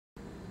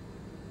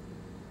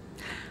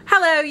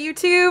Hello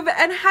YouTube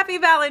and happy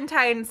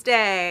Valentine's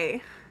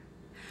Day!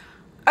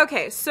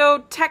 Okay,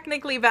 so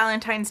technically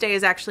Valentine's Day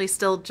is actually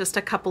still just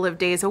a couple of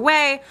days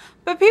away,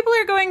 but people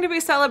are going to be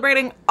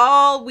celebrating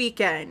all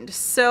weekend,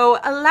 so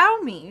allow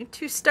me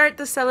to start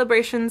the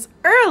celebrations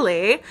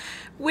early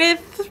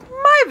with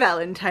my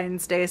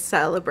Valentine's Day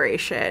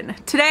celebration.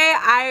 Today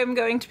I am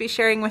going to be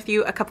sharing with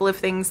you a couple of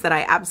things that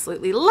I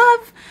absolutely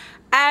love,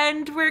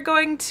 and we're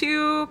going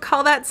to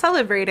call that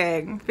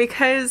celebrating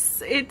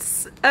because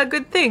it's a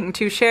good thing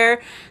to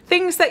share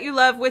things that you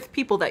love with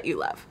people that you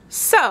love.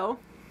 So,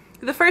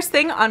 the first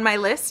thing on my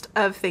list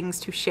of things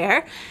to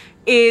share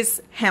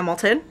is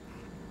Hamilton.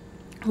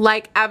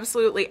 Like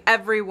absolutely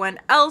everyone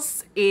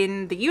else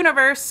in the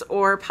universe,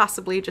 or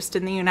possibly just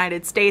in the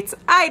United States,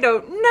 I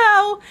don't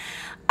know,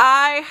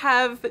 I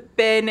have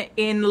been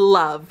in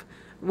love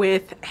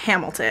with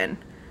Hamilton.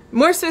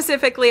 More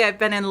specifically, I've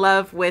been in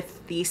love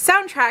with the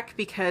soundtrack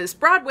because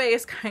Broadway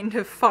is kind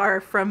of far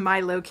from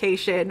my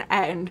location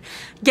and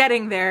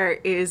getting there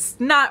is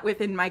not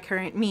within my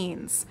current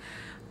means.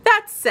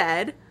 That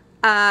said,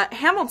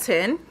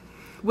 Hamilton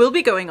will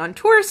be going on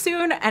tour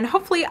soon, and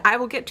hopefully I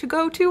will get to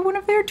go to one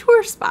of their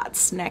tour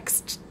spots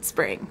next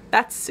spring.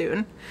 That's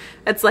soon.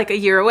 That's like a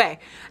year away.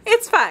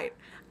 It's fine.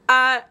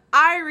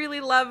 I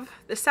really love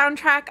the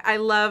soundtrack. I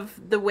love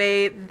the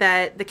way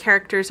that the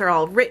characters are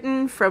all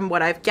written from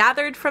what I've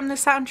gathered from the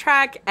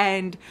soundtrack,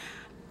 and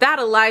that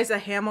Eliza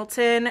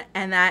Hamilton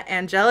and that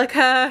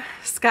Angelica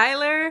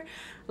Schuyler,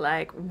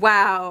 like,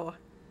 wow.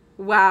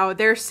 Wow,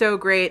 they're so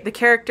great. The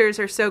characters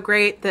are so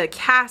great. The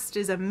cast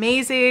is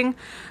amazing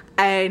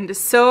and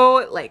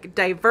so like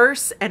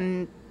diverse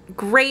and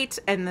great,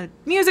 and the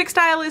music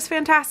style is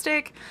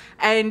fantastic.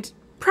 And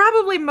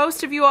probably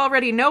most of you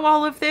already know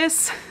all of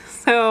this,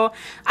 so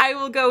I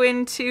will go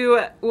into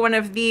one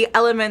of the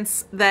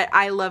elements that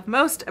I love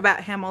most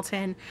about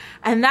Hamilton,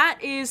 and that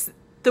is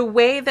the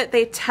way that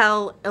they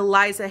tell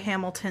Eliza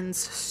Hamilton's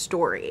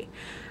story.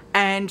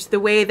 And the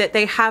way that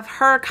they have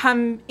her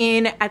come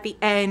in at the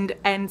end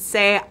and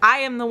say, I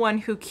am the one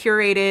who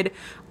curated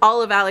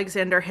all of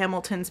Alexander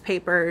Hamilton's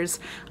papers.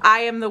 I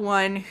am the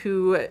one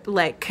who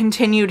like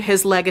continued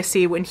his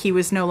legacy when he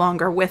was no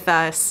longer with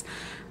us.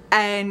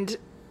 And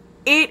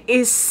it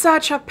is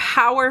such a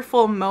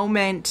powerful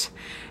moment,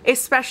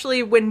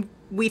 especially when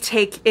we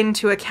take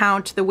into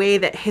account the way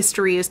that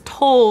history is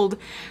told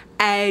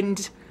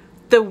and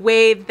the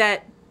way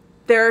that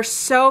there are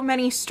so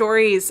many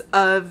stories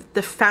of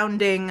the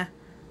founding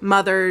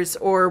mothers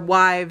or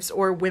wives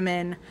or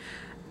women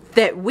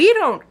that we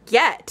don't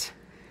get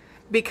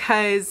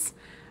because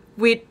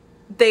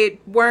they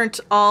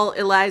weren't all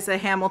Eliza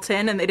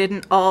Hamilton, and they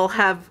didn't all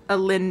have a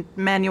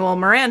Lin-Manuel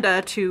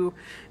Miranda to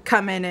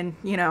come in and,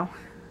 you know,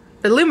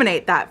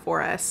 illuminate that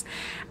for us.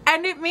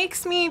 And it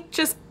makes me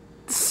just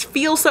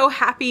feel so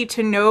happy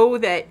to know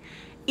that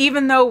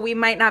even though we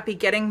might not be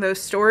getting those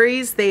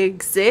stories, they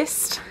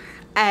exist.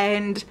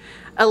 And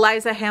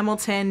Eliza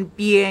Hamilton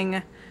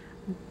being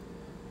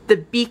the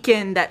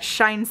beacon that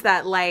shines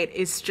that light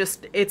is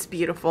just, it's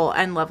beautiful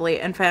and lovely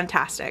and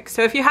fantastic.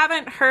 So if you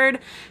haven't heard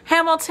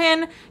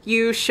Hamilton,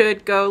 you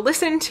should go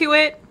listen to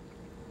it.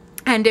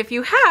 And if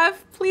you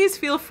have, please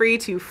feel free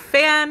to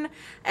fan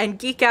and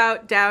geek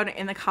out down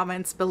in the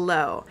comments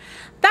below.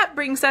 That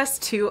brings us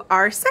to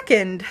our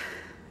second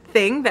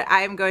thing that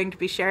I am going to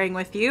be sharing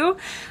with you.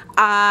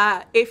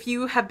 If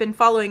you have been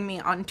following me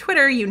on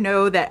Twitter, you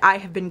know that I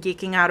have been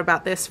geeking out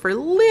about this for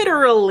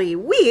literally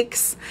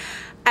weeks,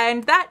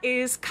 and that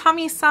is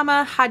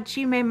Kamisama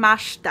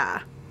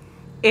Hajimemashita.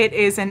 It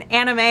is an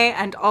anime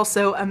and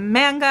also a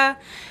manga,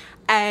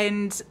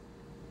 and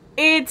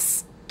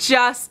it's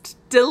just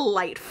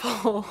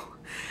delightful.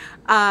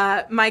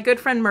 My good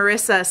friend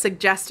Marissa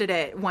suggested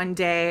it one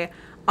day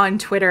on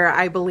Twitter,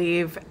 I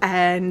believe,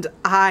 and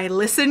I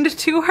listened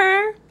to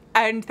her.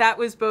 And that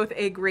was both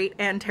a great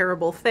and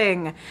terrible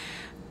thing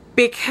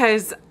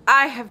because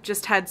I have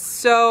just had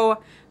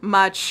so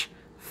much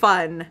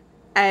fun,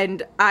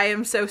 and I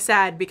am so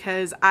sad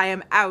because I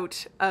am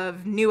out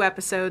of new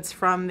episodes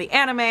from the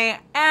anime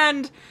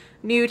and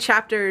new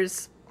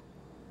chapters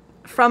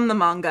from the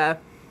manga.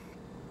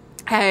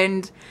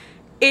 And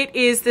it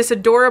is this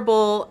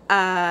adorable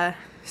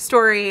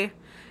story.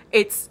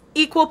 It's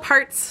equal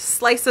parts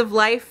slice of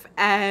life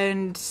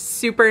and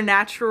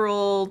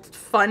supernatural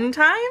fun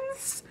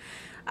times.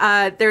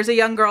 There's a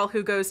young girl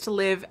who goes to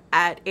live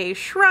at a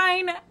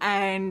shrine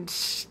and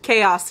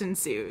chaos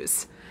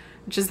ensues,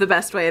 which is the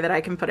best way that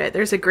I can put it.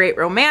 There's a great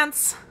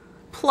romance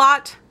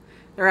plot.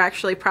 There are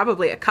actually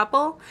probably a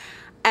couple.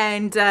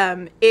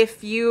 And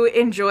if you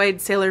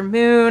enjoyed Sailor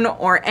Moon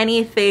or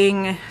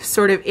anything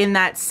sort of in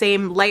that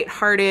same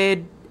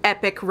lighthearted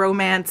epic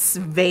romance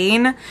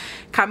vein,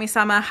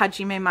 Kamisama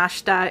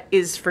Hajimemashita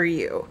is for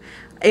you.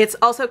 It's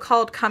also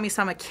called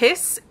Kamisama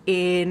Kiss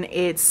in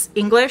its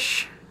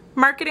English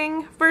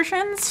marketing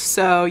versions,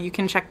 so you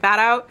can check that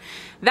out.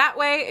 That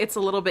way it's a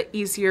little bit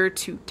easier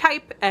to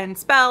type and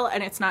spell,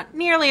 and it's not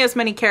nearly as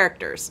many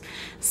characters.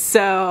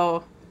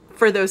 So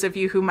for those of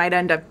you who might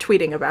end up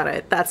tweeting about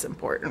it, that's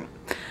important.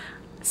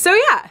 So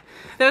yeah,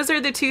 those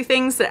are the two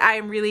things that I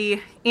am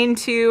really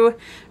into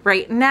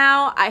right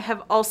now. I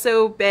have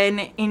also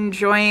been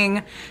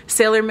enjoying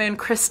Sailor Moon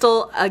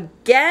Crystal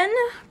again,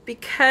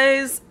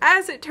 because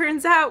as it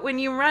turns out, when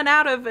you run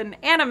out of an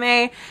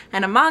anime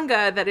and a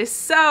manga that is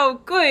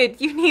so good,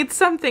 you need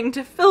something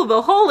to fill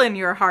the hole in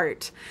your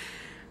heart.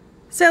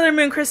 Sailor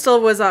Moon Crystal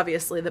was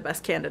obviously the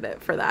best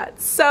candidate for that.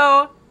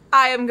 So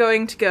I am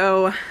going to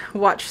go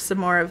watch some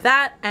more of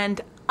that, and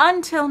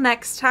until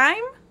next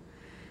time,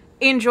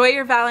 enjoy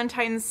your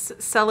Valentine's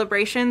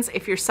celebrations.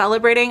 If you're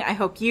celebrating, I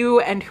hope you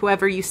and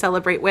whoever you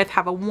celebrate with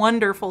have a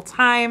wonderful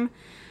time.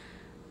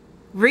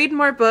 Read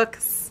more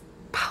books,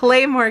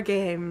 play more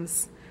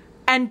games,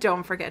 and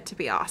don't forget to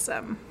be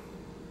awesome.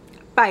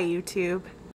 Bye, YouTube.